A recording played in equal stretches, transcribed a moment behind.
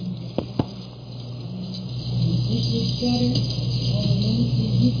Sutter, all the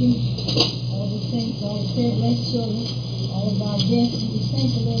ministers, deacons, all the saints, all the prayer blessed children, all of our guests. We just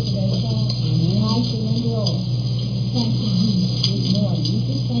thank the Lord for that song. And I surrender all. Thank you, Jesus, this morning. We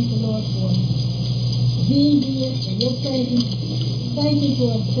just thank the Lord for being here, for your presence. Thank you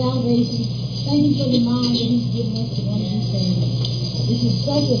for salvation. Thank you for the mind that He's given us to want to be saved. This is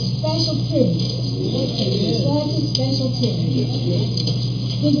such a special privilege. Such a special privilege.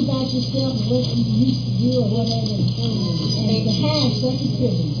 Think about yourself and what you used to do or whatever, and to have such a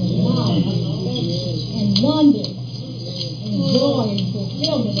privilege and love and wonder and joy and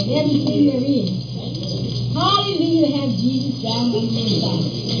fulfillment and everything there is. Hallelujah, to have Jesus down on the inside.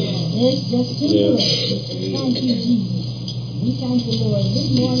 It's just too good. Thank you, Jesus. We thank the Lord. This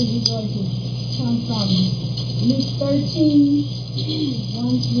morning we're going to come from Luke 13,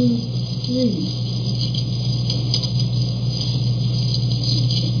 1 through 3.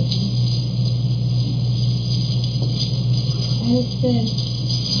 And it says,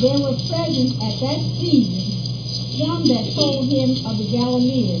 there were present at that season some that told him of the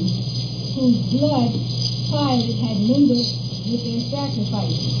Galileans, whose blood Pilate had mingled with their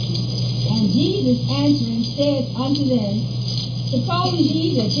sacrifices. And Jesus answering said unto them, suppose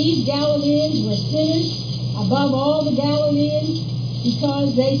ye that these Galileans were sinners above all the Galileans,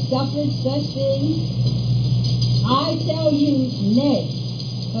 because they suffered such things? I tell you, nay,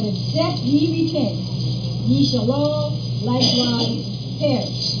 but except ye repent, ye shall all likewise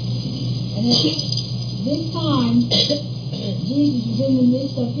perish. And at this time, Jesus was in the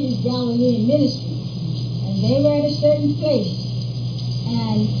midst of his Galilean ministry, and they were at a certain place,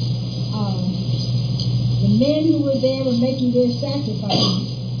 and the men who were there were making their sacrifices,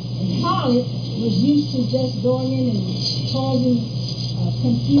 and Pilate was used to just going in and causing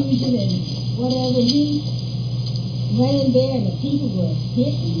confusion and whatever. He went in there, and the people were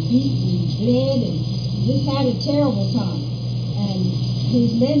hit and beat and bled and just had a terrible time. And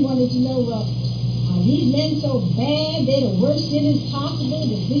his men wanted to know, well, are these men so bad, they're the worst sinners possible,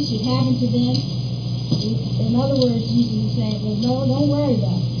 that this should happen to them? In other words, Jesus is saying, well, no, don't worry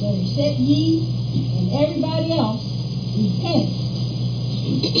about it. But except ye and everybody else repent,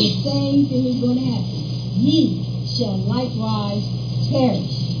 the same thing is going to happen. Ye shall likewise perish.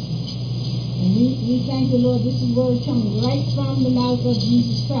 And we thank the Lord. This is word coming right from the mouth of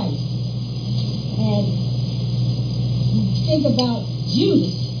Jesus Christ. And think about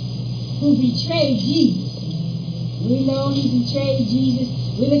Judas, who betrayed Jesus. We know he betrayed Jesus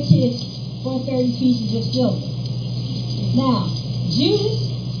with a kiss for 30 pieces of silver. Now,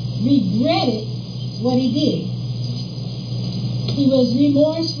 Judas regretted what he did. He was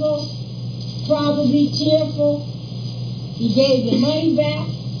remorseful, probably tearful. He gave the money back.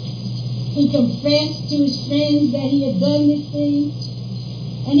 He confessed to his friends that he had done this thing.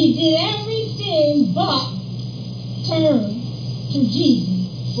 And he did everything but turn to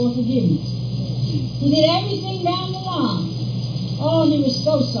Jesus for forgiveness. He did everything down the line. Oh, he was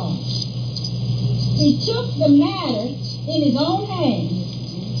so sorry. He took the matter in his own hands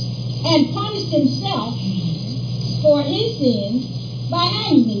and punished himself for his sins by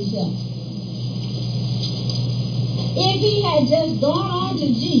hanging himself. If he had just gone on to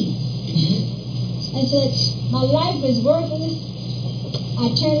Jesus and said, my life is worthless, I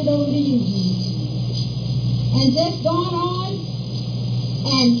turn it over to you, Jesus, and just gone on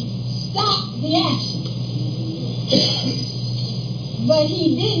and stopped the action. But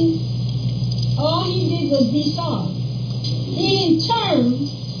he didn't. All he did was be sorry. He didn't turn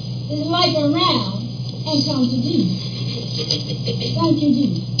his life around and come to Jesus. Thank you,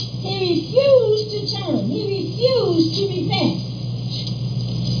 Jesus. He refused to turn. He refused to repent.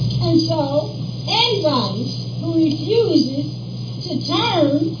 And so, anybody who refuses to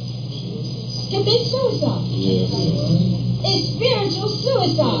turn commits suicide. It's spiritual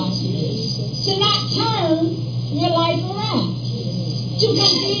suicide to not turn your life around, to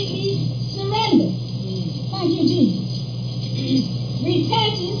completely surrender. Thank you, Jesus.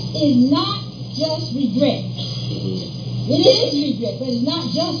 Repentance is not just regret. It is regret, but it's not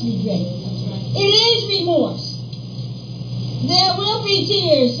just regret. It is remorse. There will be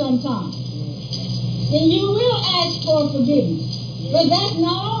tears sometimes. And you will ask for forgiveness. But that's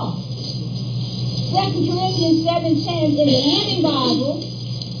not all. 2 Corinthians 7:10 in the Living Bible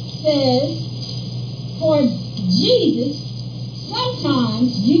says, for Jesus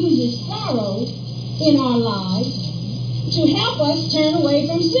sometimes uses sorrow in our lives to help us turn away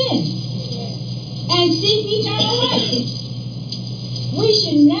from sin and seek eternal life. We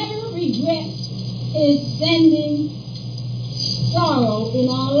should never regret His sending sorrow in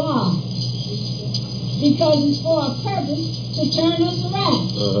our lives, because it's for a purpose to turn us around.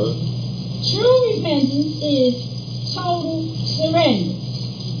 True repentance is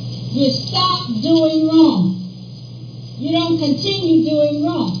You stop doing wrong. You don't continue doing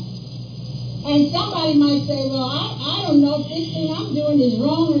wrong. And somebody might say, well, I don't know if this thing I'm doing is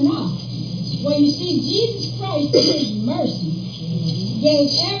wrong or not. Well, you see, Jesus Christ, in his mercy, gave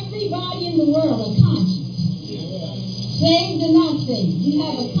everybody in the world a conscience. Saved or not saved, you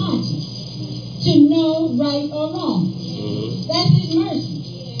have a conscience to know right or wrong. That's his mercy.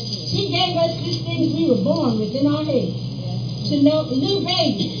 He gave us these things we were born with in our head. To know, new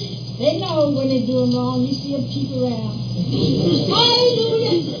babies, they know when they're doing wrong. You see them peep around.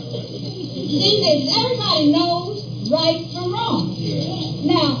 Hallelujah. See, everybody knows right from wrong.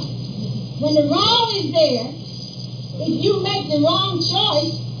 Now, when the wrong is there, if you make the wrong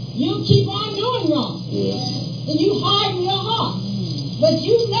choice, you keep on doing wrong. And you harden your heart. But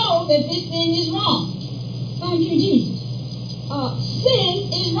you know that this thing is wrong. Thank you, Jesus. Sin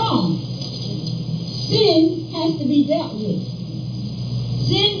is wrong. Sin has to be dealt with.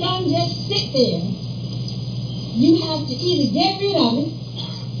 Sin doesn't just sit there. You have to either get rid of it,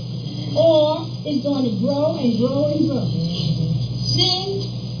 or it's going to grow and grow and grow. Sin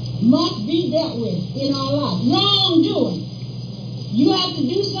must be dealt with in our life. Wrongdoing. You have to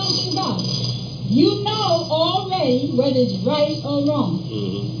do something about it. You know already whether it's right or wrong.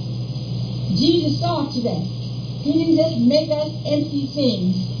 Jesus saw to that. He didn't just make us empty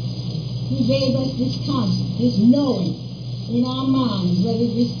things. He gave us this conscience, this knowing in our minds whether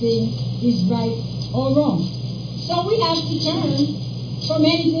this thing is right or wrong. So we have to turn from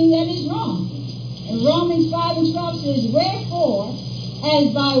anything that is wrong. And Romans 5:12 says, wherefore,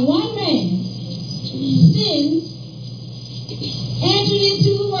 as by one man sins entered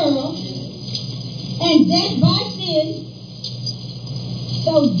into the world, and death by sin,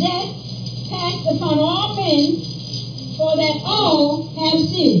 so death passed upon all men, for that all have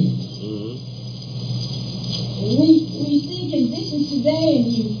sinned. We see conditions today, and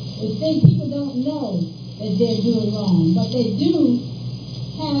you would think people don't know that they're doing wrong, but they do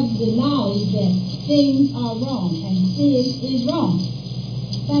have the knowledge that things are wrong, and sin is wrong.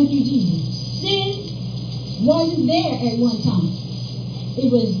 Thank you, Jesus. Sin wasn't there at one time. It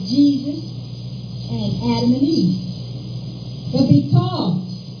was Jesus and Adam and Eve. But because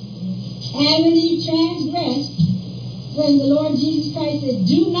Adam and Eve transgressed, when the Lord Jesus Christ said,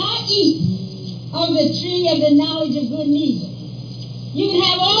 do not eat of the tree of the knowledge of good and evil. You can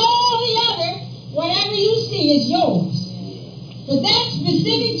have all the other, whatever you see is yours. But that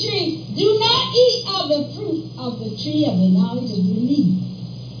specific tree, do not eat of the fruit of the tree of the knowledge of good and evil.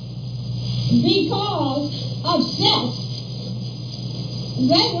 Because of self,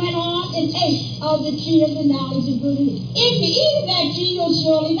 they went on and ate of the tree of the knowledge of good and evil. If you eat of that tree, you'll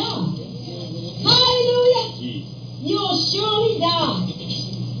surely die. Hallelujah. You'll surely die.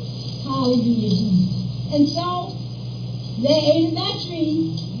 Hallelujah, Jesus. And so, they ate of that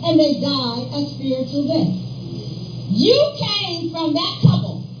tree, and they died a spiritual death. You came from that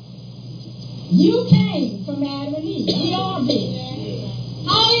couple. You came from Adam and Eve. We all did.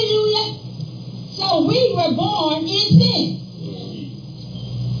 Hallelujah. So we were born in sin.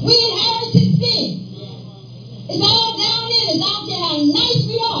 We inherited sin. It's all down in us. I don't care how nice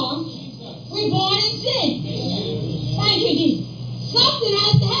we are. We're born in sin. Thank you, Jesus. Something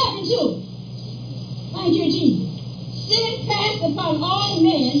has to happen to it. Thank you, Jesus. Sin passed upon all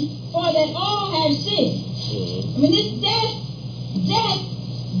men, for that all have sinned. I mean, this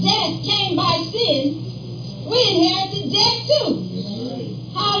death came by sin. We inherited death too.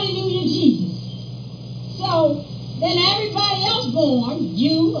 Hallelujah, Jesus. So, then everybody else born,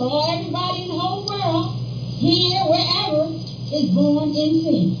 you or everybody in the whole world, here, wherever, is born in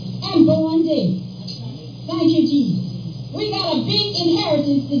sin and born dead. Thank you, Jesus. We got a big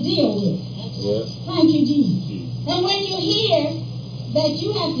inheritance to deal with. Thank you, Jesus. And when you hear that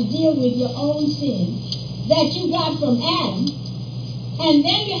you have to deal with your own sin that you got from Adam, and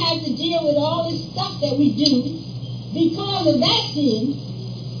then you have to deal with all this stuff that we do because of that sin,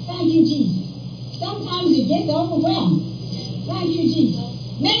 thank you, Jesus. Sometimes it gets overwhelming. Thank you, Jesus.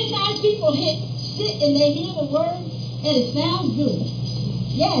 Many times people sit and they hear the word and it sounds good.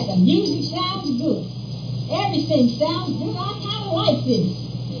 Yeah, the music sounds good. Everything sounds good. I kind of like this.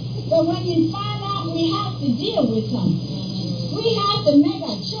 But when you find out we have to deal with something, we have to make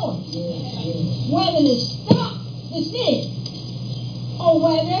a choice whether to stop the sin or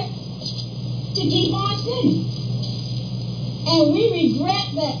whether to keep on sinning. And we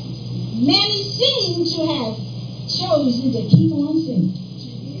regret that many seem to have chosen to keep on sinning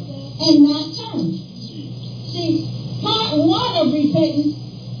and not turn. See, part one of repentance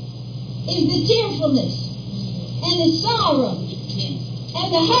is the tearfulness and the sorrow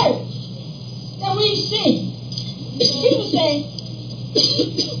and the hurt that we've seen. People say,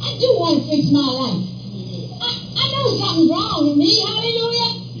 I do want to fix my life. I know something's wrong with me.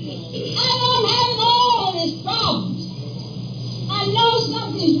 Hallelujah. I know I'm having all of these problems. I know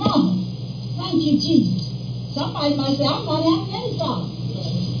something's wrong. Thank you, Jesus. Somebody might say, I'm not having any problem.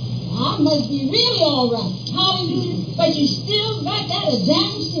 I must be really all right. Hallelujah. But you still got that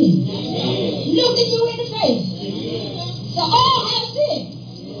Adamic sin. Looking you in the face. So all have sinned.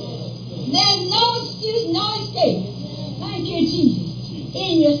 There's no excuse, no escape. Thank you, Jesus.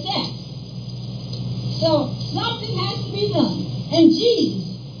 In yourself. So something has to be done. And Jesus,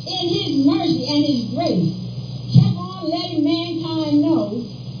 in his mercy and his grace, kept on letting mankind know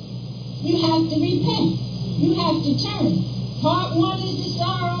you have to repent. You have to turn. Part 1 is the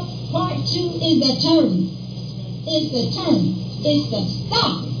sorrow. Part 2 is the turning. It's the turning. It's the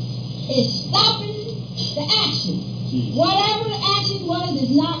stopping. It's stopping the action. Whatever the action was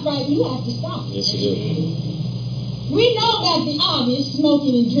is not right. You have to stop it. Yes, it is. We know about the obvious,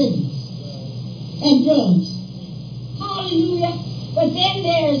 smoking and drinking and drugs. Hallelujah. But then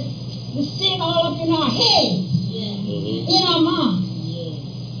there's the sin all up in our heads, in our minds.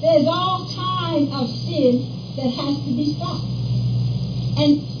 There's all kinds of sin that has to be stopped.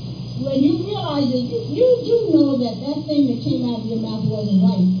 And when you realize that you do know that that thing that came out of your mouth wasn't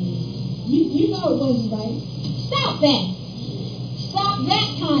right. You know it wasn't right. Stop that. Stop that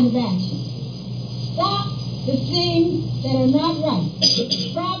kind of action. Stop the things that are not right.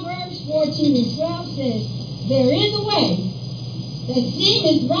 Proverbs 14:12 says, there is a way that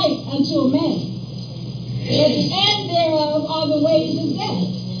seemeth right unto a man, but the end thereof are the ways of death.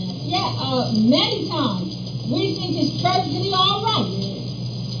 Many times we think it's perfectly all right.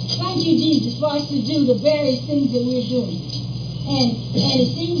 Thank you, Jesus, for us to do the various things that we're doing. And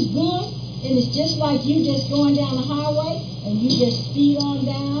it seems good, and it's just like you just going down the highway and you just speed on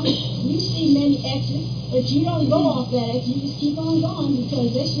down. You see many exits, but you don't go off that exit. You just keep on going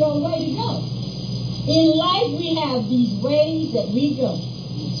because that's your way to go. In life, we have these ways that we go.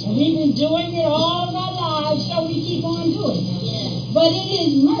 And we've been doing it all of our lives, so we keep on doing it. But in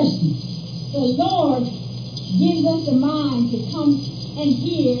his mercy, the Lord gives us a mind to come and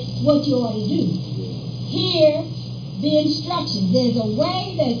hear what you ought to do. Hear the instructions. There's a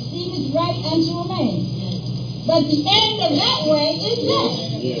way that seemeth right unto a man, but the end of that way is death.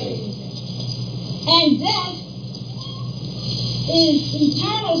 And death is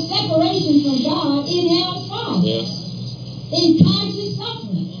eternal separation from God in hell's fire, in conscious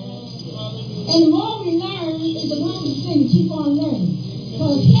suffering. And the more we learn, it's a wonderful thing to keep on learning.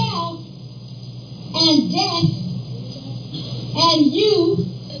 Because hell and death and you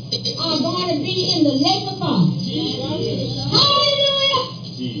are going to be in the lake of fire. Hallelujah!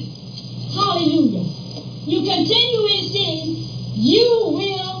 Hallelujah. You continue in sin, you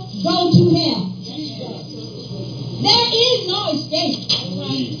will go to hell. There is no escape.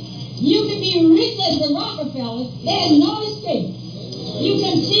 You can be rich as the Rockefellers. There's no escape. You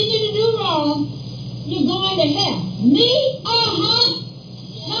continue to do wrong, you're going to hell. Me,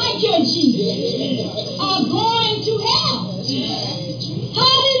 thank you, Jesus, are going to hell.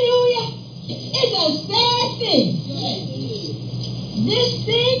 Hallelujah. It's a sad thing. This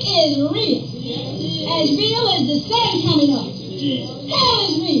thing is real. As real as the sun coming up. Hell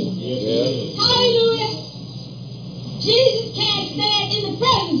is real. Hallelujah. Jesus can't stand in the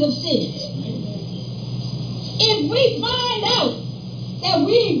presence of sin. If we find out that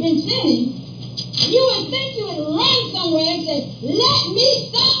we've been sinning, you would think you would run somewhere and say, let me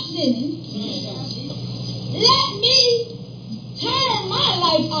stop sinning. Let me turn my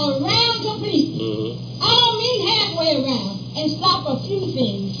life around completely. I don't mean halfway around and stop a few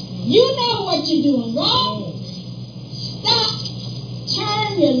things. You know what you're doing wrong. Stop.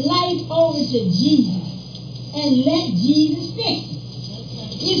 Turn your life over to Jesus and let Jesus fix it.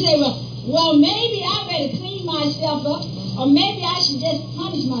 You say, well, maybe I better clean myself up, or maybe I should just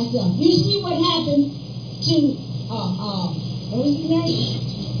punish myself. You see what happened to, what was his name?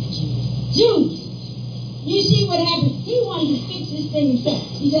 Judas. You see what happened? He wanted to fix this thing himself.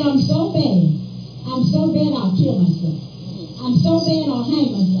 He said, I'm so bad I'll kill myself. I'm so bad I'll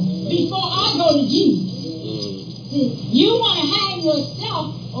hang myself before I go to Jesus. See, you want to hang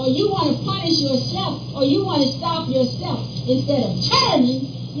yourself, or you want to punish yourself, or you want to stop yourself instead of turning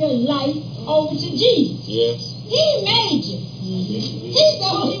your life over to Jesus. Yes. He made you. He's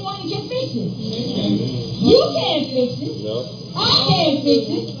the only one who can fix it. You can't fix it. No. I can't fix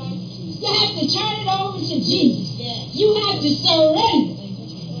it. You have to turn it over to Jesus. You have to surrender.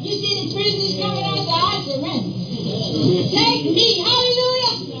 You see the prisoners coming out, so I surrender. Take me.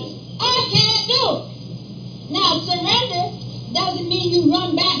 Hallelujah. I can't do it. Now, surrender doesn't mean you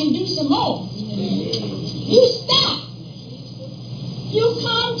run back and do some more. You stop. you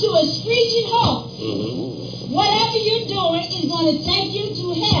come to a screeching halt. Whatever you're doing is going to take you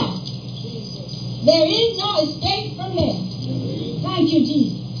to hell. There is no escape from hell. Thank you,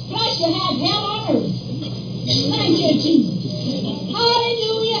 Jesus. Plus you have hell on earth. Thank you, Jesus.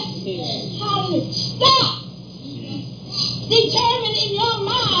 Hallelujah. Hallelujah. Stop. Determine in your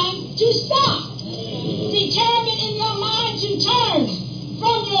mind to stop. Determine in your mind to turn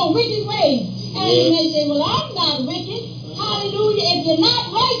from your wicked ways. And you may say, well, I'm not wicked. Hallelujah. If you're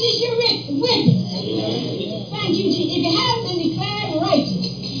not righteous, you're wicked. Thank you, Jesus. If you haven't been declared righteous,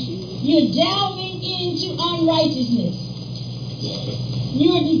 you're delving into unrighteousness.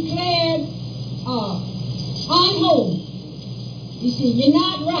 You're declared unholy. You see, you're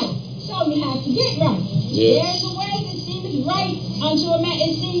not right. So you have to get right. There's a way that seems right unto a man.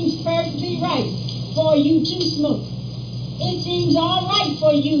 It seems perfectly right for you to smoke. It seems all right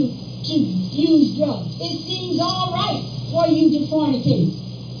for you to use drugs. It seems all right for you to fornicate.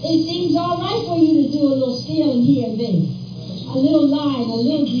 It seems all right for you to do a little stealing here and there. A little lying, a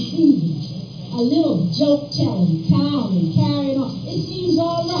little deceiving, a little joke telling, clowning, carrying on. It seems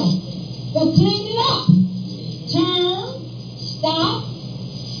all right. But clean it up. Turn. Stop.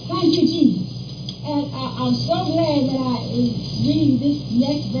 Thank you, Jesus. And I'm so glad that I read this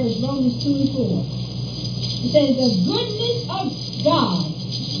next verse, Romans 2 and 4. It says, the goodness of God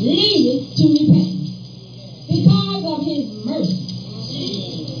leadeth to repentance because of his mercy,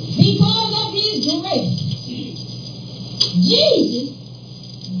 because of his grace. Jesus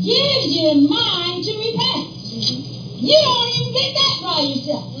gives you a mind to repent. You don't even get that by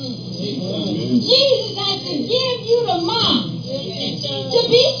yourself. Jesus has to give you the mind to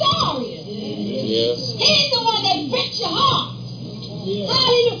be sorry. He's the one that breaks your heart.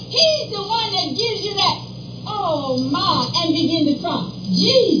 Hallelujah. He's the one that gives you that, oh my, and begin to cry.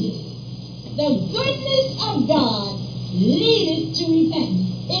 Jesus, the goodness of God leadeth to repentance.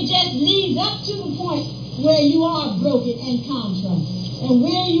 It just leads up to the point where you are broken and contrite, and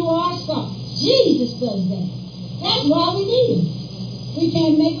where you are sorry. Jesus does that. That's why we need him. We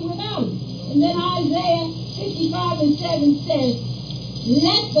can't make it without him. And then Isaiah 55 and 7 says,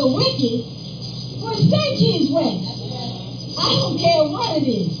 let the wicked forsake his way. I don't care what it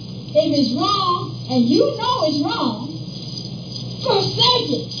is. If it's wrong, and you know it's wrong,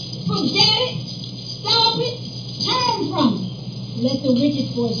 forsake it. Forget it. Stop it. Turn from it. Let the wicked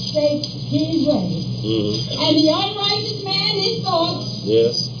forsake his way. And the unrighteous man his thoughts.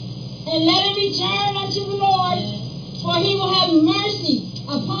 And let him return unto the Lord, for he will have mercy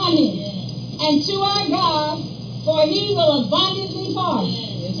upon him. And to our God, for he will abundantly pardon.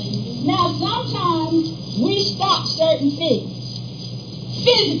 Now, sometimes we stop certain things,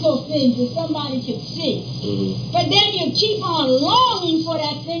 physical things that somebody could see. But then you keep on longing for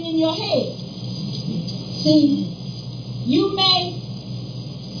that thing in your head. See, you may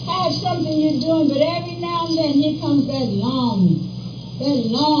have something you're doing, but every now and then here comes that longing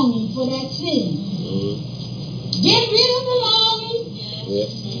for that sin. Get rid of the longing.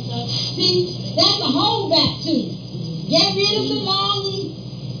 See, that's a holdback to you. Get rid of the longing.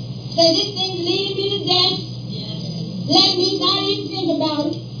 Say, this thing's leading me to death. Let me not even think about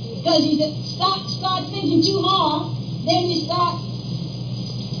it. Because you start thinking too hard. Then you start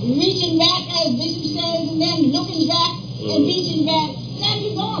reaching back, as Bishop says, and then looking back and reaching back. Then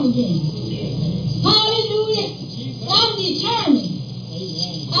you're gone again. Hallelujah. I'm determined.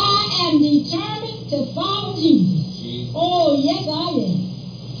 I am determined to follow Jesus. Oh, yes, I am.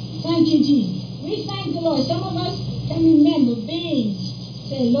 Thank you, Jesus. We thank the Lord. Some of us can remember being,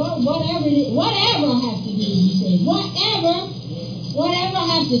 say, Lord, whatever it is, whatever I have to do, he said. Whatever I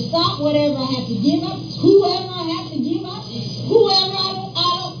have to stop, whatever I have to give up, whoever I have to give up, whoever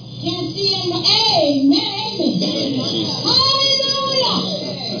I can't see in my, amen. Hallelujah.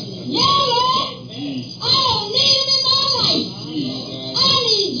 Yeah, Lord. I don't need him in my life. I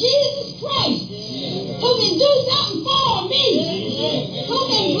need Jesus Christ, who can do something for me, who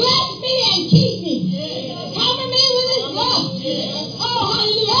can bless me and keep me, cover me with his love. Oh,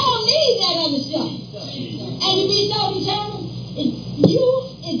 hallelujah. I don't need that other stuff. And you be so determined,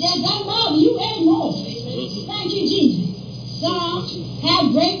 it just doesn't bother you anymore. Thank you, Jesus. Some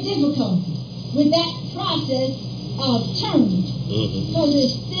have great difficulty with that process of turning, because they're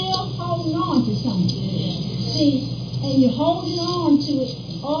still holding on to something. See, and you're holding on to it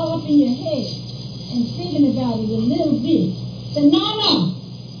all up in your head and thinking about it a little bit. So, no,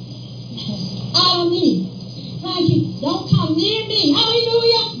 I don't need it. Thank you. Don't come near me.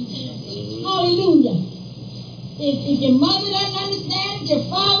 Hallelujah. Hallelujah. If your mother doesn't understand it, your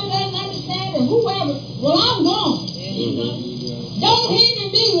father doesn't understand it, whoever, well, I'm gone. Don't hinder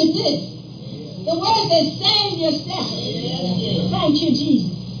me with this. The word says, save yourself. Thank you,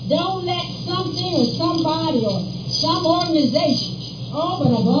 Jesus. Don't let something or somebody or some organization, oh, but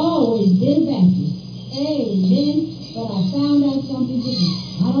I've always been a Baptist. Amen. But I found out something different.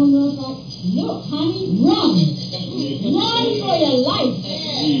 I don't know if look, honey, run. Run for your life.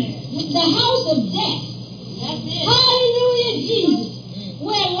 The house of death. Hallelujah, Jesus.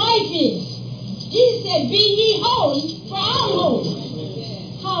 Where life is. Jesus said, be ye holy, for I'm holy.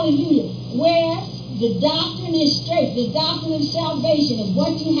 Hallelujah. Where the doctrine is straight, the doctrine of salvation, of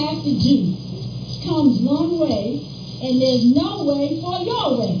what you have to do, comes one way, and there's no way for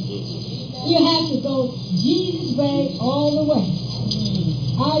your way. You have to go Jesus' way all the way.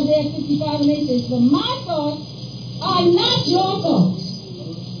 Isaiah 55 and 8 says, for my thoughts are not your thoughts,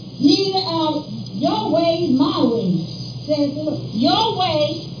 neither are your ways my ways, says the Lord. Your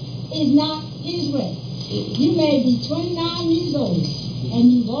way is not his way. You may be 29 years old,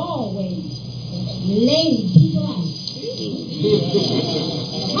 and you've always laid people out.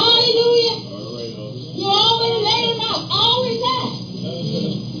 Hallelujah. You always laid them out. Always have.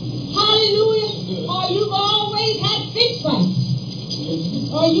 Hallelujah. Or you've always had fist fights.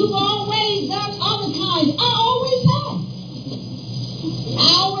 Or you've always done other kinds. I always have. I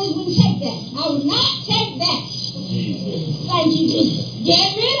always wouldn't take that. I would not take that. Thank you, Jesus.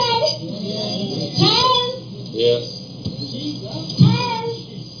 Get rid of it. Turn. Yes. Turn.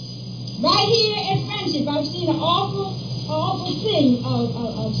 Right here in friendship, I've seen an awful thing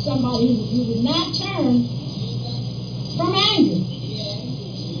of somebody who would not turn from anger.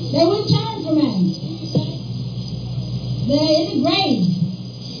 They wouldn't turn from anger. They're in the grave.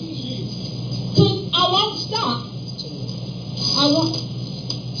 Because I won't stop.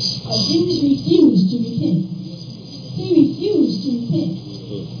 Jesus refused to repent. He refused to repent.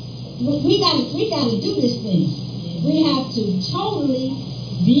 But we got to do this thing. We have to totally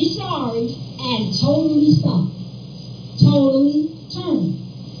be sorry and totally stop. Totally turn.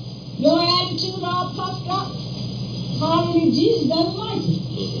 Your attitude all puffed up. Hallelujah. Jesus doesn't like it.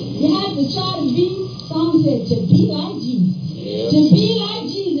 You have to try to be, some said, to be like Jesus. Yeah. To be like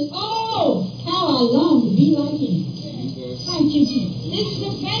Jesus. Oh, how I long to be like him. Thank you, Jesus. This is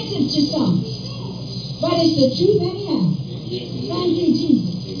offensive to some. But it's the truth anyhow. Thank you,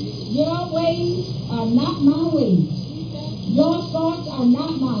 Jesus. Your ways are not my ways. Your thoughts are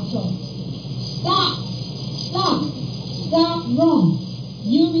not my thoughts. Stop. Stop wrong.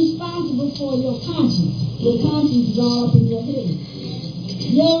 You're responsible for your conscience. Your conscience is all up in your head.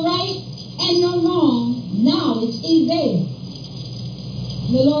 Your right and your wrong knowledge is there.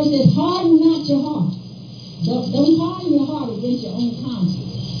 The Lord says, harden not your heart. Don't harden your heart against your own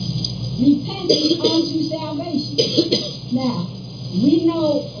conscience. Repentance unto salvation. Now, we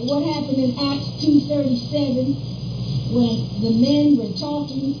know what happened in Acts 2:37 when the men were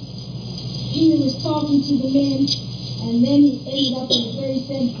talking. Peter was talking to the men, and then he ended up in the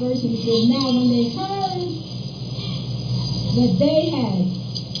 37th verse, and he said, now when they heard that they had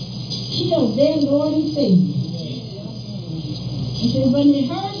killed their Lord and Savior, he said, when they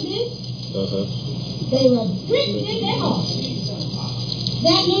heard this, they were pricked in their hearts.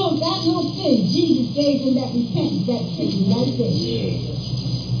 That little thing, Jesus gave them that repentance, that pricking right there.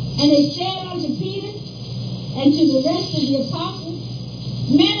 And they said unto Peter and to the rest of the apostles,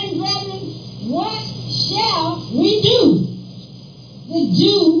 men and brethren, what shall we do? The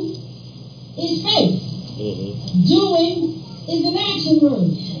do is faith. Doing is an action word.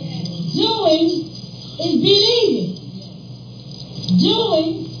 Doing is believing.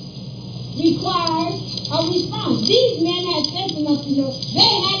 Doing requires a response. These men had sense enough to know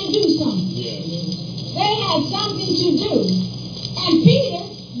they had to do something. They had something to do. And Peter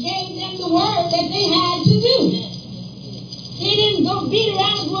gave them the word that they had to do. He didn't go beat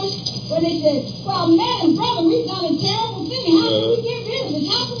around the bush when they said, well, man and brother, we've done a terrible thing. How can we get rid of this?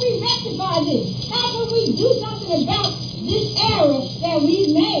 How can we rectify this? How can we do something about this error that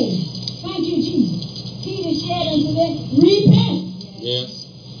we've made? Thank you, Jesus. Peter said unto them, repent. Yes.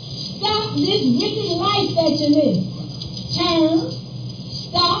 Stop this wicked life that you live. Turn,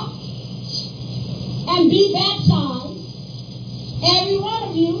 stop, and be baptized, every one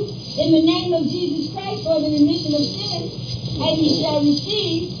of you, in the name of Jesus Christ for the remission of sins, and you shall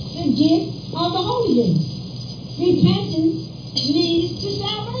receive the gift of the Holy Ghost. Repentance leads to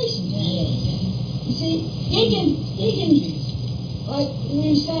salvation. You see, he can, like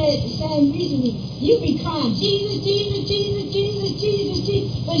we said recently, you be crying, Jesus, Jesus, Jesus, Jesus, Jesus,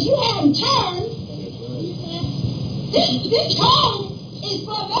 Jesus, but you haven't turned. This call is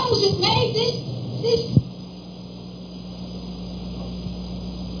for those who made this.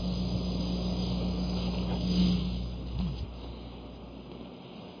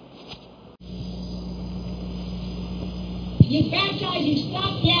 You baptize, you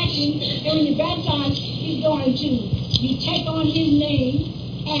stop the action, and when you baptize, you take on his name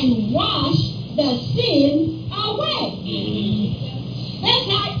and wash the sin away. That's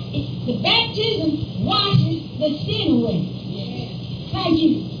how the baptism washes the sin away. Thank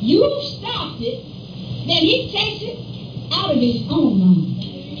you. You stopped it, then he takes it out of his own mind.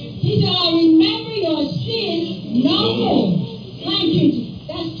 He said, I remember your sins no more. Thank you.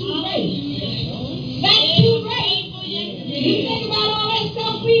 That's too late. That's too late. You think about all that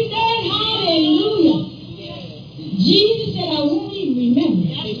stuff we've done? Hallelujah. Jesus said, I won't even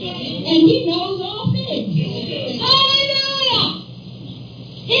remember. And he knows all things. Hallelujah.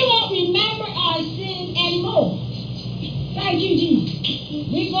 He won't remember our sin anymore. Thank you, Jesus.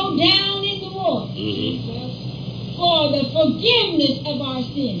 We go down in the water for the forgiveness of our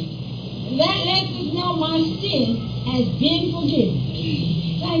sins. That lets us know my sin has been forgiven.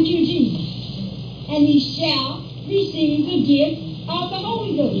 Thank you, Jesus. And he shall receive the gift of the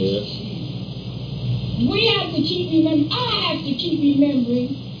Holy Ghost. Yes. We have to keep remembering, I have to keep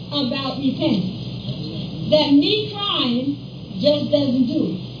remembering about repentance. That me crying just doesn't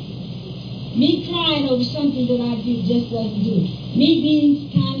do it. Me crying over something that I did just doesn't do it. Me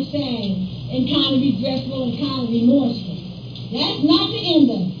being kind of sad and kind of regretful and kind of remorseful. That's not the end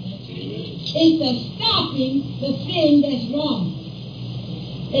of it. It's the stopping the thing that's wrong.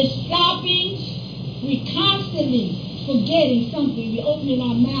 It's stopping. We constantly forgetting something. We're opening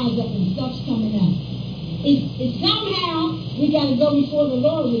our mouths up and stuff's coming out. It's somehow we got to go before the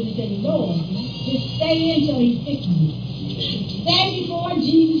Lord with it and say, Lord, just stay until he fixes it. Stay before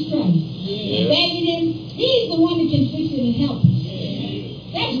Jesus Christ. Yeah. Begging him. He's the one that can fix it and help us. Yeah.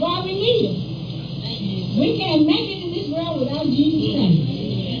 That's why we need him. We can't make it in this world without Jesus Christ.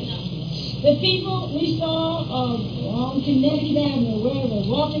 The people we saw on Connecticut Avenue, wherever,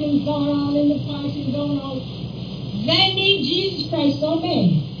 walking and going on in the parks and going on, they need Jesus Christ so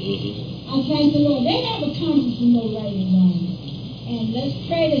bad. I thank the Lord. They have a conscience to know right and wrong. And let's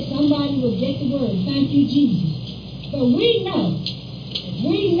pray that somebody will get the word. Thank you, Jesus. But we know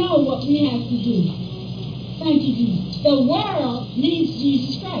what we have to do. Thank you, Jesus. The world needs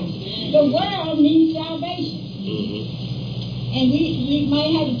Jesus Christ. The world needs salvation. And we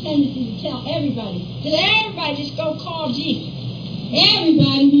might have a tendency to tell everybody just go call Jesus.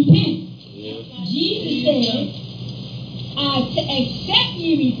 Everybody repent. Jesus said, except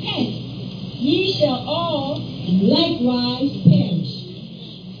ye repent, ye shall all likewise perish.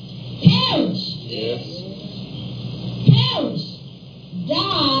 Perish. Yes. Perish.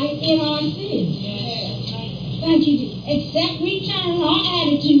 Die in our sins. Thank you. Except we turn our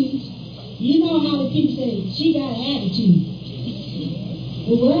attitudes. You know how the people say, she got an attitude.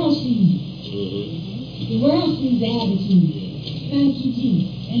 The world sees it. The world sees the attitude. Thank you, Jesus.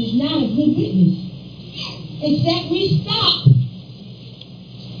 And it's not a good witness. Except we stop.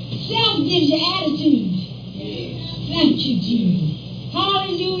 Self gives you attitude. Thank you, Jesus.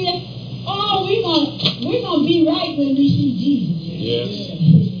 Hallelujah. Oh, we're gonna be right when we see Jesus. Yes.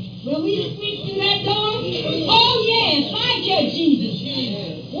 When we speak through that door, oh yeah, thank you, Jesus.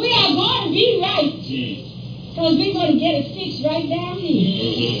 We are going to be right. Because we're going to get it fixed right down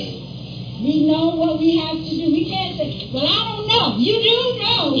here. We know what we have to do. We can't say, well, I don't know. You do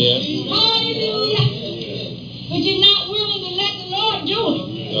know. Yes. Hallelujah. But you're not willing to let the Lord do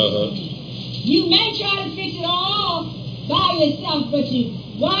it. You may try to fix it all by yourself, but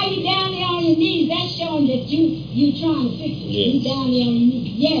while you're down there on your knees, that's showing that you're trying to fix it. Yes. You're down there on your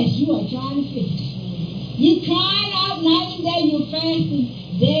knees. Yes, you are trying to fix it. You're crying out night and day. You're fasting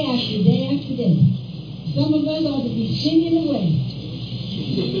day after day after day. Some of us ought to be singing away.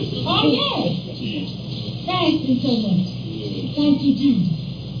 Oh, yeah. Fasting so much. Thank you, Jesus.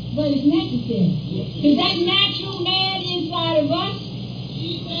 But it's necessary. Because that natural man inside of us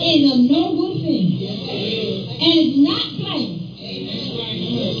is a no good thing. And it's not playing.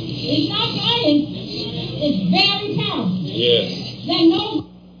 It's not playing. It's very powerful. Yes. That no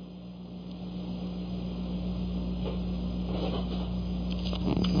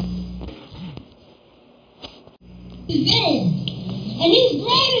is there. And he's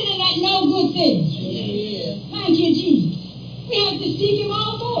greater than that no good thing. Thank you, Jesus. We have to seek him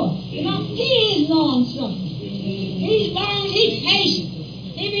all more. Because he is long suffering. He's learning, he's patient.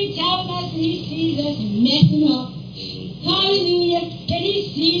 He be telling us and he sees us messing up. Hallelujah. And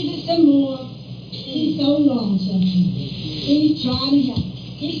he sees us some more. He's so long suffering. He's trying to help.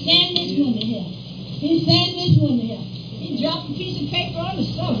 He sent this one to help. He sent this one to help. He dropped a piece of paper on the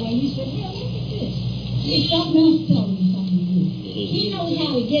subway. He said, well, look at this. There's something else telling me something to do. He knows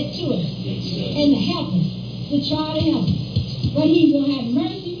how to get to us and to help us, to try to help us. But he will have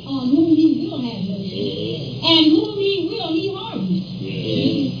mercy on whom he will have mercy. And whom he will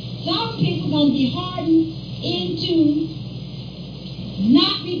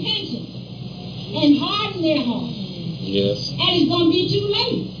be too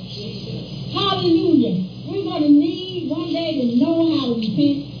late. Hallelujah. We're going to need one day to know how to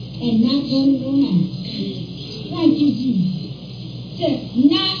repent and not going to know how. Thank you, Jesus. To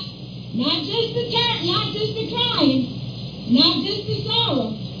not just the turn, not just the crying, not just the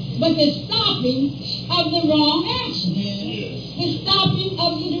sorrow, but the stopping of the wrong action. Yes. The stopping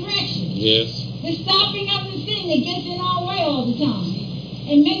of the direction. Yes. The stopping of the thing that gets in our way all the time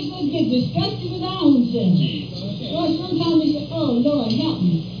and makes us get disgusted with our own self. Or sometimes we say, oh, Lord, help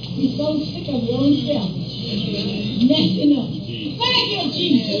me. You're so sick of your own self. Messing up. Thank you,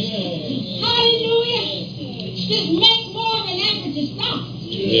 Jesus. Hallelujah. Just make more of an effort to stop.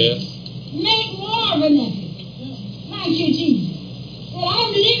 Yes. Make more of an effort. Thank you, Jesus. Well,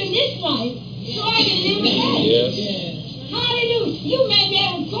 I'm living this life so I can live it better. Yes. Hallelujah. You may be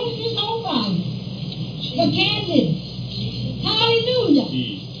able to quote this whole Bible, but can't live it. Hallelujah.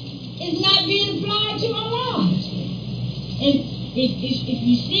 It's not being applied to our lives. And if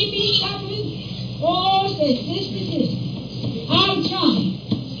you see me suffering, oh, say, sister, I'm trying.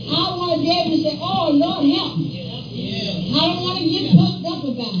 I want to be able to say, oh, Lord, help me. I don't want to get puffed up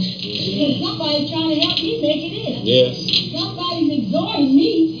about it. Because somebody's trying to help me make it in. Yes. Somebody's exhorting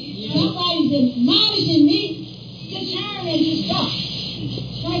me. Somebody's admonishing me to turn and to stop.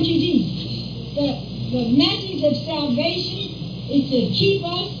 Thank you, Jesus. The message of salvation is to keep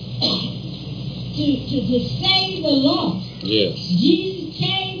us, to save the lost. Yes. Jesus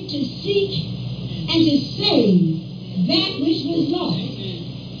came to seek and to save that which was lost.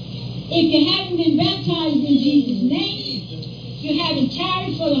 If you haven't been baptized in Jesus' name, you haven't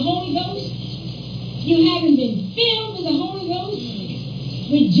tarried for the Holy Ghost, you haven't been filled with the Holy Ghost,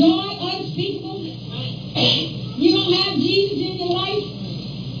 with joy unspeakable, you don't have Jesus in your life,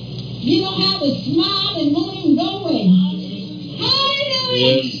 you don't have a smile and won't even go away.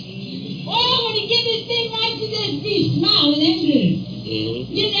 Hallelujah! Yes. Oh, when you get this thing right, you just be smiling and good.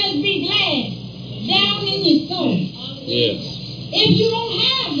 You just be glad down in your soul. Yes. If you don't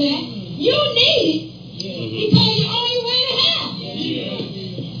have that, you need it because you're on your way to hell.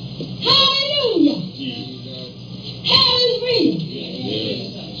 Hallelujah. Hell is real.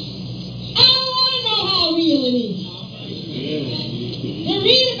 I don't want to know how real it is. To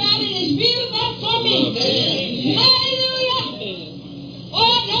read about it is real enough for me. Hallelujah. Oh,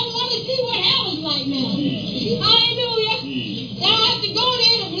 I don't want to see what hell is like now. Hallelujah. Now I have to go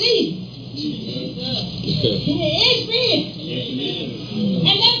there to believe. It's real.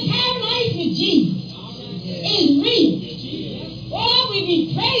 And that paradise with Jesus is real. Oh, we be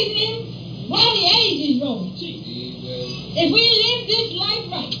praising Him while the ages roll. If we live this life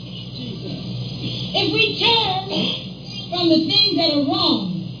right, if we turn from the things that are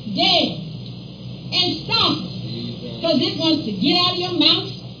wrong, dead, and stop it, because it wants to get out of your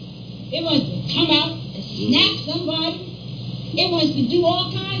mouth, it wants to come out and snap somebody, it wants to do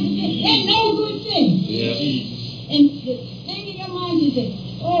all kinds of things. There's no good thing. Yeah. And the thing in your mind is that,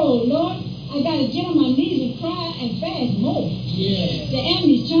 oh, Lord, I got to get on my knees and cry and fast more. Yeah. The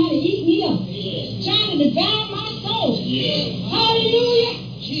enemy's trying to eat me up, trying to devour my soul. Yeah. Hallelujah.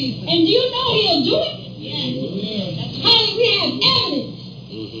 Jesus. And do you know He'll do it? Yeah. Hallelujah. We have evidence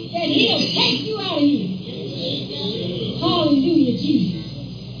that He'll take you out of here. Hallelujah, Jesus.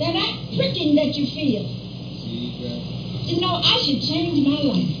 That pricking that you feel. You know, I should change my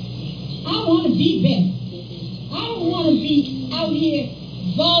life. I want to be better. I don't want to be out here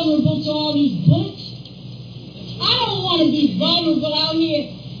vulnerable to all these bullets. I don't want to be vulnerable out here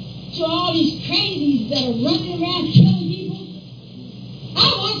to all these crazies that are running around killing people. I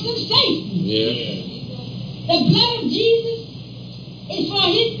want some safety. Yeah. The blood of Jesus is for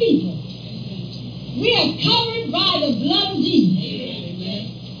His people. We are covered by the blood of Jesus.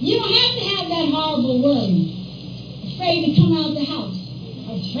 You don't have to have that horrible worry. Afraid to come out the house.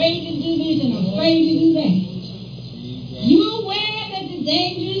 Afraid to do this and afraid to do that. You're aware that the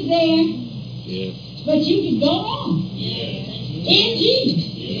danger is there, but you can go on. In Jesus.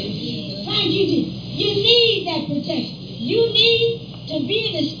 Thank you, Jesus. You need that protection. You need to be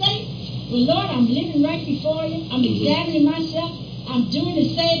in a state where, Lord, I'm living right before you. I'm examining myself. I'm doing and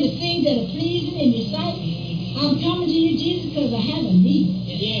saying the things that are pleasing in your sight. I'm coming to you, Jesus, because I have a need.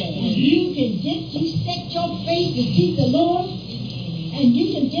 And you can set your face to seek the Lord, and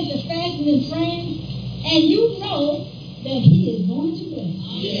you can get to fasting and praying, and you know that He is going to bless.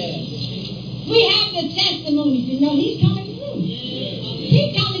 We have the testimony to know He's coming through.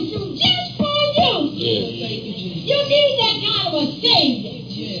 He's coming through just for you. You need that kind of a Savior.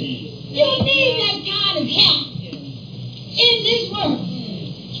 You need that kind of help in this world.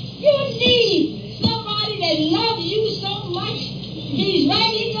 You need somebody that loves you so much, He's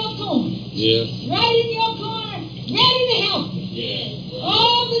right in your corner. Right in your corner, ready to help you.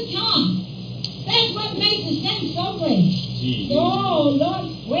 I'm so glad. Oh, Lord,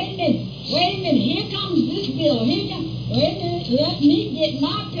 wait a minute. Here comes this bill. Wait a minute. Let me get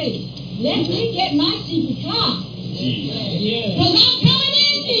my place. Let me get my secret car. Because I'm coming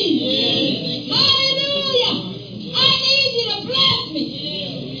in, Jesus. Hallelujah. I need you to bless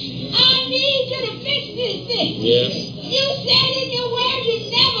me. I need you to fix this thing. You said in your word you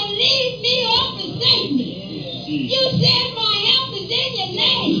never leave me or forsake me. You said my help is in your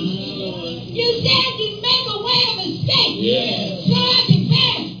name. You said you make a way of escape. So I can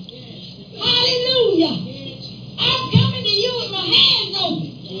bear. Hallelujah. I'm coming to you with my hands open.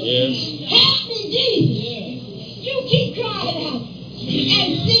 Help me, Jesus. You keep crying out and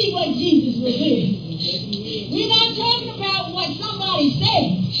see what Jesus will do. We're not talking about what somebody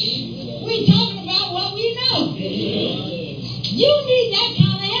said. We're talking about what we know. You need that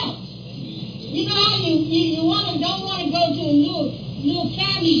kind of help. You know how you don't want to go to a little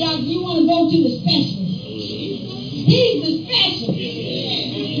family doctor. You want to go to the specialist. He's the specialist.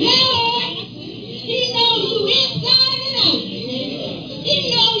 Lord, he knows you inside and out. He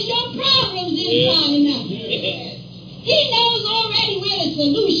knows your problems inside and out. He knows already where the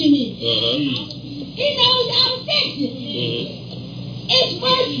solution is. He knows how to fix it. It's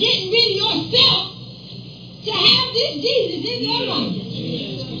worth getting rid of yourself to have this Jesus in your life.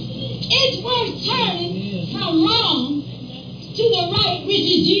 It's worth turning from wrong to the right, which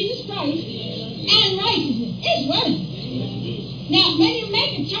is Jesus Christ, and righteousness. It's worth it. Now, when you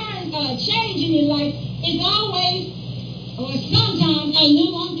make a change in your life, it's always, or sometimes, a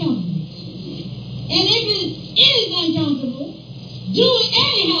little uncomfortable. And if it is uncomfortable, do it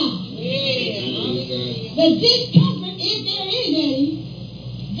anyhow. The discomfort, if there is any,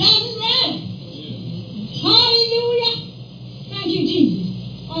 doesn't matter. Hallelujah. Thank you, Jesus.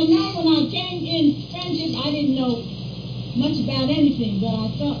 I know when I came in friendship, I didn't know much about anything, but I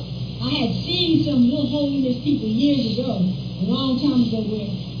thought I had seen some little holiness people years ago, a long time ago, with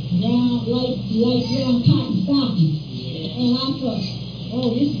light brown cotton stockings. And I thought, oh,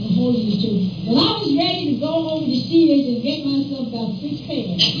 this is a holiness church. But I was ready to go over to Sears and get myself about 6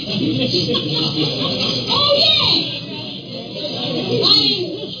 pairs. Oh, yeah!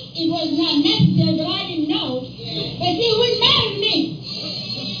 It was not necessary, but I didn't know. But it wouldn't matter to me.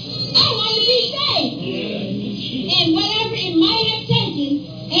 I want to be saved. And whatever it might have taken,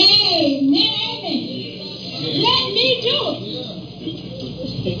 amen. Let me do it.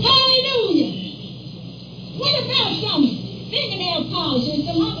 Hallelujah. What about some fingernail polish and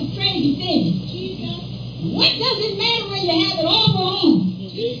some other crazy things? What does it matter when you have it all on?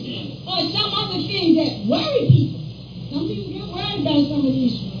 Or some other things that worry people? Some people get worried about some of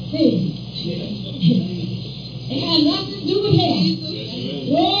these things. It has nothing to do with hell.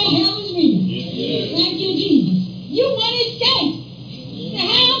 Oh, hell is real. Thank you, Jesus. You want to escape. Now,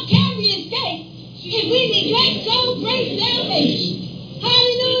 how can we escape if we neglect soul grace salvation?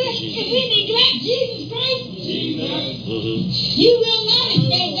 Hallelujah. If we neglect Jesus Christ, you will not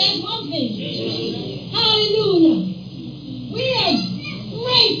escape. That's one thing. Hallelujah. We are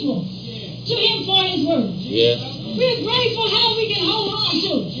grateful to him for his word. We're grateful how we can hold on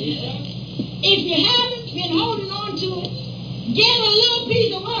to it. If you haven't been holding on to it, get a little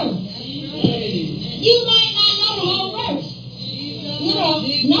piece of word. You might not know the whole verse. You know,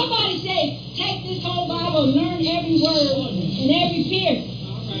 nobody said, take this whole Bible and learn every word and every period.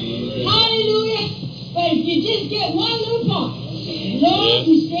 Hallelujah. But if you just get one little part, Lord,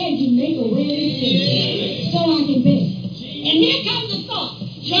 you said you make a way of escape so I can bear. And here comes the thought.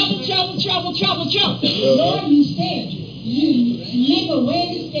 Trouble. Lord, you said you make a way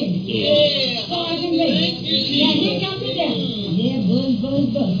of escape so I can bear. Now here comes the devil. Yeah, buzz.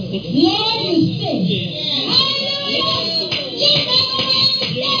 Lord, you said, hallelujah, you make a way of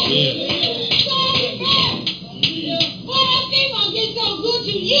escape so I can bear. Boy, that thing gonna get so good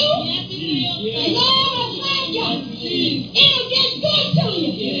to you. Lord, thank you. It'll get good to you.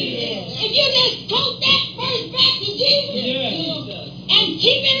 If you just quote that verse back to Jesus and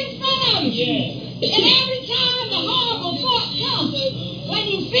keep it in front of you. And every time the horrible thought comes, when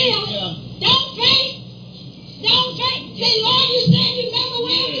you feel, don't faint. Say, Lord, you said you make a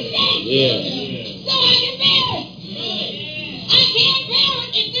way of escape. So I can bear it. I can't bear it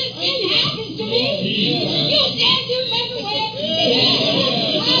if this thing happens to me. You said you make a way of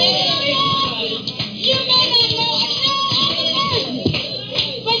escape. Hallelujah. You may not know other verses,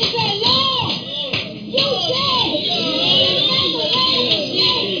 but you say, Lord, you said you make a way of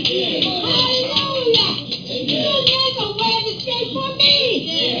escape. Hallelujah. You make a way of escape for me.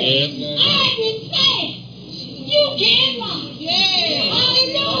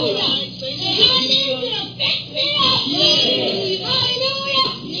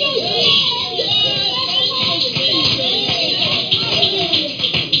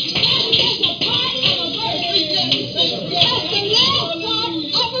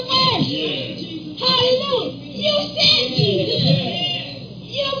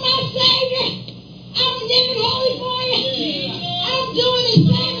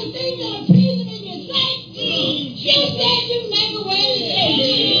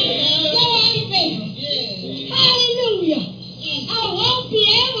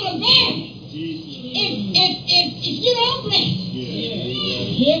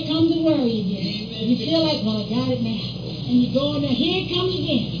 you feel like, well, I got it now. And you go in there, here it comes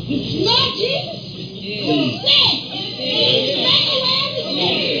again. Lord Jesus, you said, take away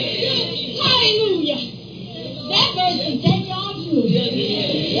everything. Hallelujah. That verse can take you on through.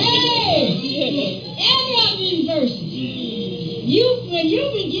 Hey, any of these verses. When you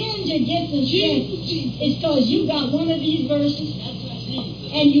begin to get some strength, it's because you got one of these verses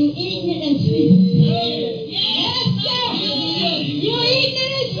and you eating it and sleeping. Yes, sir. You eating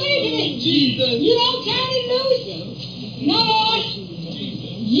it and sleeping it. You don't turn it loose. No, Lord.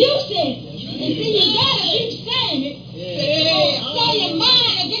 You said. And see, you gotta keep saying it. So your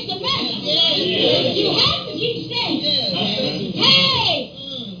mind will get the message. You have to keep saying it. Hey,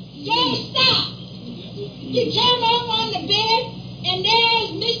 don't stop. You turn over on the bed, and there's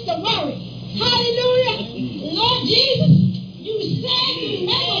Mr. Worry. Hallelujah. Lord Jesus, you said you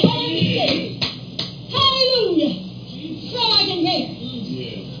never want me to say. Hallelujah. So I can bear.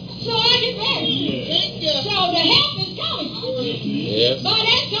 So I can bear. So the help is coming. By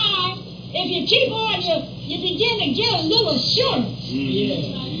that time, if you keep on, you begin to get a little assurance.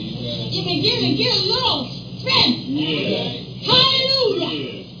 You begin to get a little strength.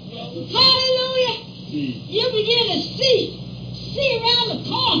 Hallelujah. Hallelujah. You begin to see around the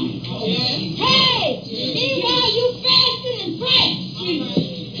corner. Hey, meanwhile you fasting and praying,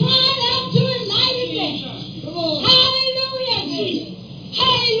 crying out to him night and day. Hallelujah, Jesus.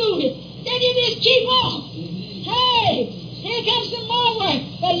 Hallelujah. Then you just keep on. Hey, here comes some more work.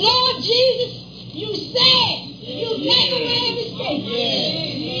 But Lord Jesus, you said you take away every state.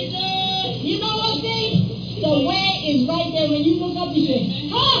 You know what thing? The way is right there. When you look up, you say,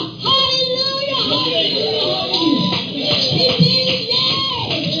 hallelujah, hallelujah, hallelujah. He did it,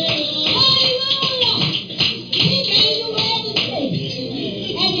 hallelujah. He made away every state.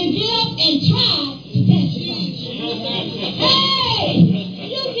 And you get up and try to testify. Hey,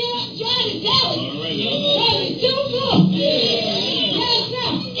 you get up and try to tell it. Because it's too good. Yes, sir.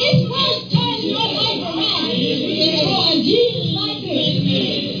 It's worth turning your life around for a Jesus like this.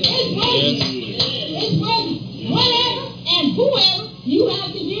 It's worth whatever and whoever you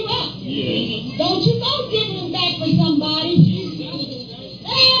have to give up. Don't you go giving them back for somebody.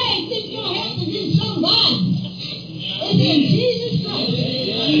 Hey, think you'll have to give somebody. It's in Jesus Christ.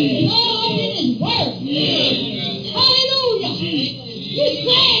 Lord, in His Word. Hallelujah. You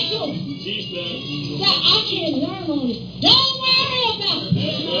say it to him. That I can't learn on it. Don't worry about it.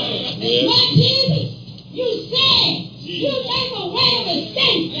 Lord Jesus, you said you make a way of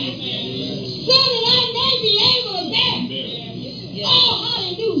escape so that I may be able to bear. Oh,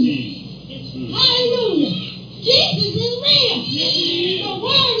 hallelujah. Hallelujah. Jesus is real. The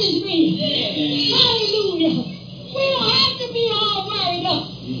Word is real. Hallelujah. We don't have to be all worried up.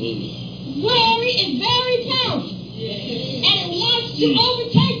 Worry is very powerful. And it wants to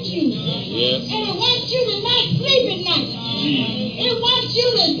overtake you. And it wants you to not sleep at night. It wants you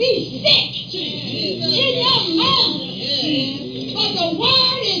to be sick in your mind. But the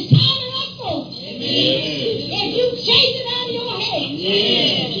Word is coming up for it. If you chase it out of your head.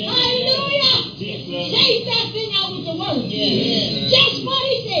 Hallelujah. Chase that thing out with the Word. Just what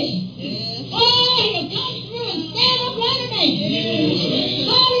He said. Oh, He'll come through and stand up like a man.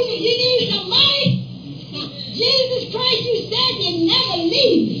 Hallelujah. You need some money? Jesus Christ, you said you never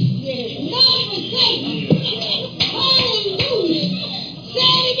leave me. Nor forsake me. Hallelujah. Say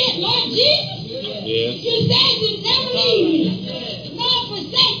it again, Lord Jesus. You said you never leave me. Nor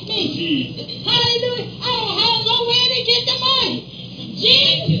forsake me. Hallelujah. I don't have nowhere to get the money.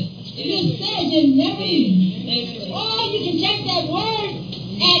 Jesus, you said you never leave me. Oh, you can take that word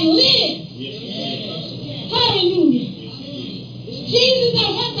and live. Hallelujah. Jesus, I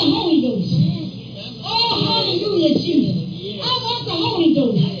want the Holy Ghost. Oh, hallelujah, Jesus. I want the Holy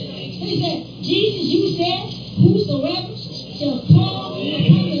Ghost. He said, Jesus, you said, whosoever shall call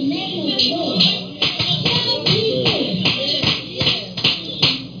upon the name of the Lord shall be saved.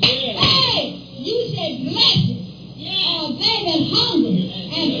 Hey, you said, blessed are they that hunger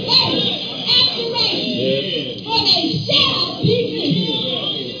and thirst after righteousness, for they shall be filled.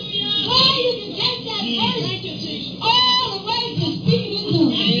 Oh, you can take that verse all the way to speaking in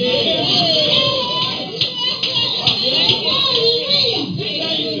tongues.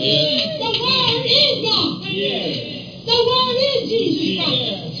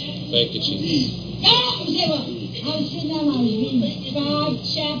 Thank you, Jesus. God said, well, I was sitting down, I was reading 5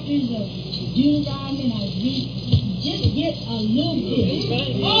 chapters of Deuteronomy, and I was reading, just get a little bit.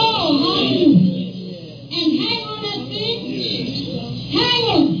 Oh, hallelujah. And hang on that thing. Hang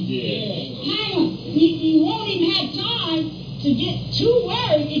on. Hang on. You won't even have time to get 2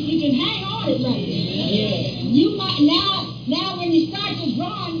 words if you can hang on it right. You might now. Now, when you start to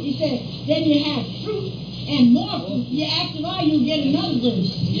drawing, he said, then you have fruit and more fruit. After all, you'll get another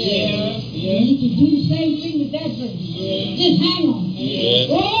verse. Yeah. And you can do the same thing with that verse. Yeah. Just hang on. Yeah.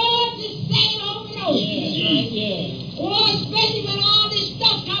 Oh, just say it over and over. Yeah. Oh, especially when all this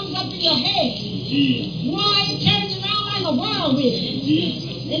stuff comes up in your head. Why, it turns around like a whirlwind.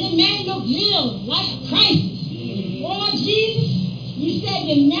 And it may look real, like a crisis. Oh, Jesus, you said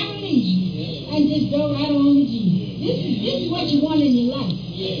you never leave me. And just go right on with Jesus. This is what you want in your life.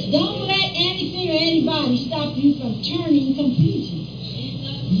 Don't let anything or anybody stop you from turning completely.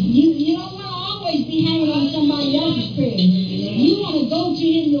 You don't want to always be hanging on somebody else's prayer. You want to go to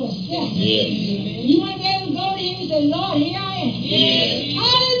him yourself. You want to be able to go to him and say, Lord, here I am.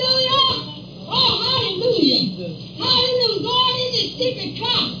 Hallelujah! Oh, hallelujah! Hallelujah! Go on in the secret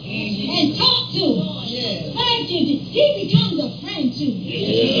closet and talk to him. Thank you. He becomes a friend too.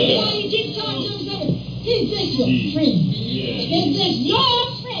 Why you keep talking to him? He's just your friend. He's just your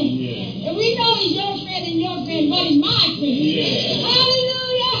friend. And we know he's your friend and your friend, but he's my friend.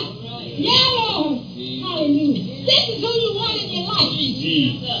 Hallelujah! Yeah, Lord! Hallelujah! This is who you want in your life.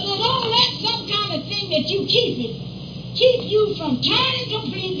 So don't let some kind of thing that you keep you from turning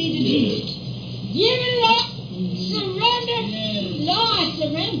completely to Jesus. Give it up. Surrender. Lord,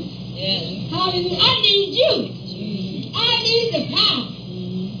 surrender. Hallelujah. I need you. I need the power.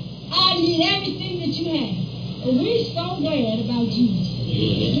 I need everything that you have. And we're so glad about Jesus.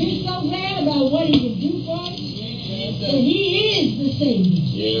 We're so glad about what he can do for us. That he is the Savior.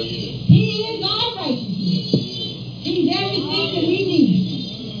 He is our righteousness. He's everything that we need.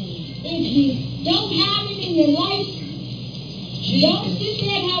 If you don't have it in your life, don't sit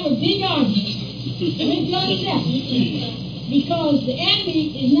there and have a big argument with yourself. Because the enemy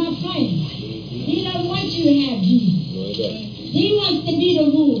is not playing. He doesn't want you to have Jesus. He wants to be the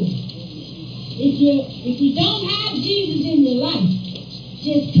ruler. If you don't have Jesus in your life,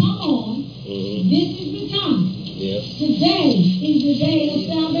 just come on. This is the time. Today is the day of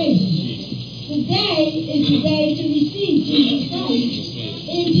salvation. Today is the day to receive Jesus Christ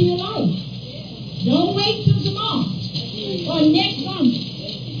into your life. Don't wait till tomorrow or next month.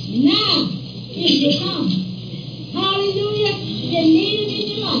 Now is the time. Hallelujah. You need it in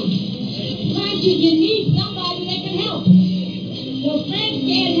your life. Thank you. You need somebody that can help you. Your friends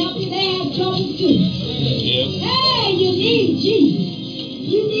can't help you. They have troubles too. Hey, you need Jesus.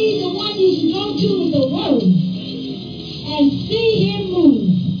 You need the one you can go to with the word and see him move.